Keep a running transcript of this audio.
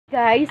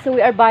Guys, so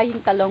we are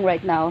buying talong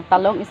right now.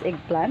 Talong is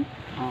eggplant.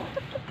 Oh.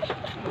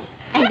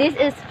 And this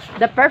is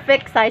the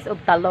perfect size of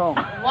talong.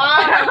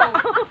 Wow!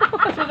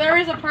 So there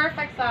is a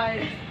perfect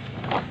size.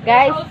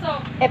 Guys,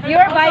 Also, if you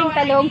are also buying an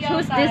talong, ideal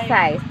choose this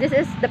size. This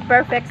is the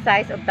perfect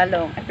size of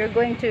talong. If you're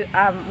going to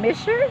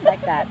measure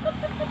like that,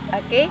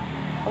 okay?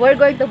 We're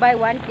going to buy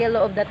 1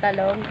 kilo of the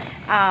talong.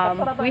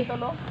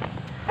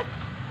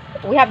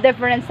 We have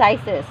different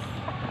sizes.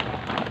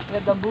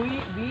 The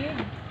big.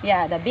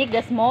 Yeah, the big,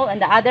 the small,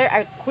 and the other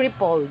are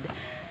crippled.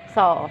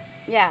 So,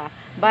 yeah.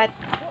 But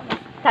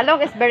talong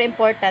is very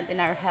important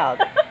in our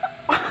health.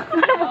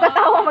 Ano mo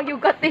katawa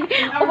magyugati?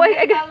 Oh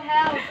my God.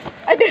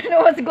 I don't know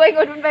what's going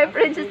on with my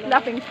friend. She's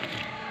laughing.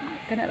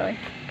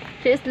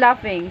 She's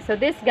laughing. So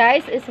this,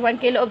 guys, is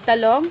 1 kilo of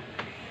talong.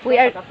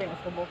 We are,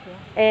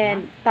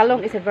 and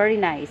talong is a very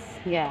nice.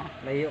 Yeah.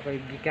 Layo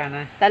kay gikan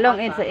na. Talong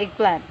is a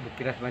eggplant.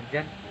 Bukiras ba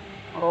dyan?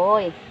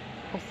 Oy.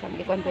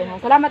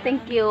 Salamat,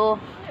 thank you.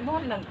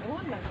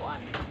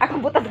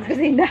 Akong butas sa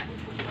kusina.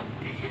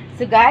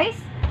 So guys,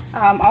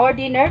 our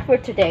dinner for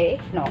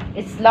today, no,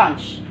 it's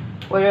lunch,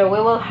 where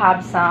we will have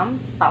some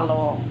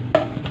talong.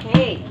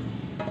 Okay.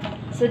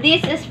 So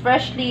this is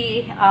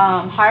freshly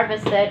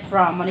harvested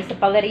from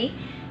municipality,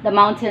 the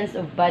mountains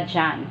of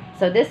Bajan.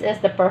 So this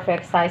is the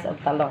perfect size of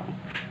talong.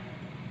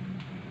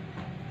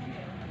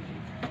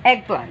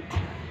 Eggplant.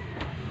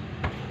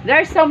 There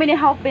are so many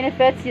health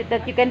benefits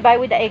that you can buy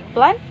with the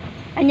eggplant,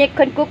 and you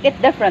can cook it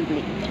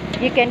differently.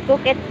 You can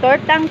cook it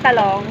tortang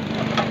talong,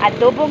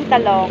 adobong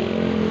talong,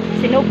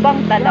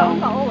 sinugbang talong.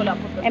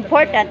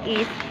 Important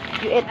is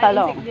you eat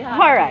talong.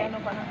 Alright.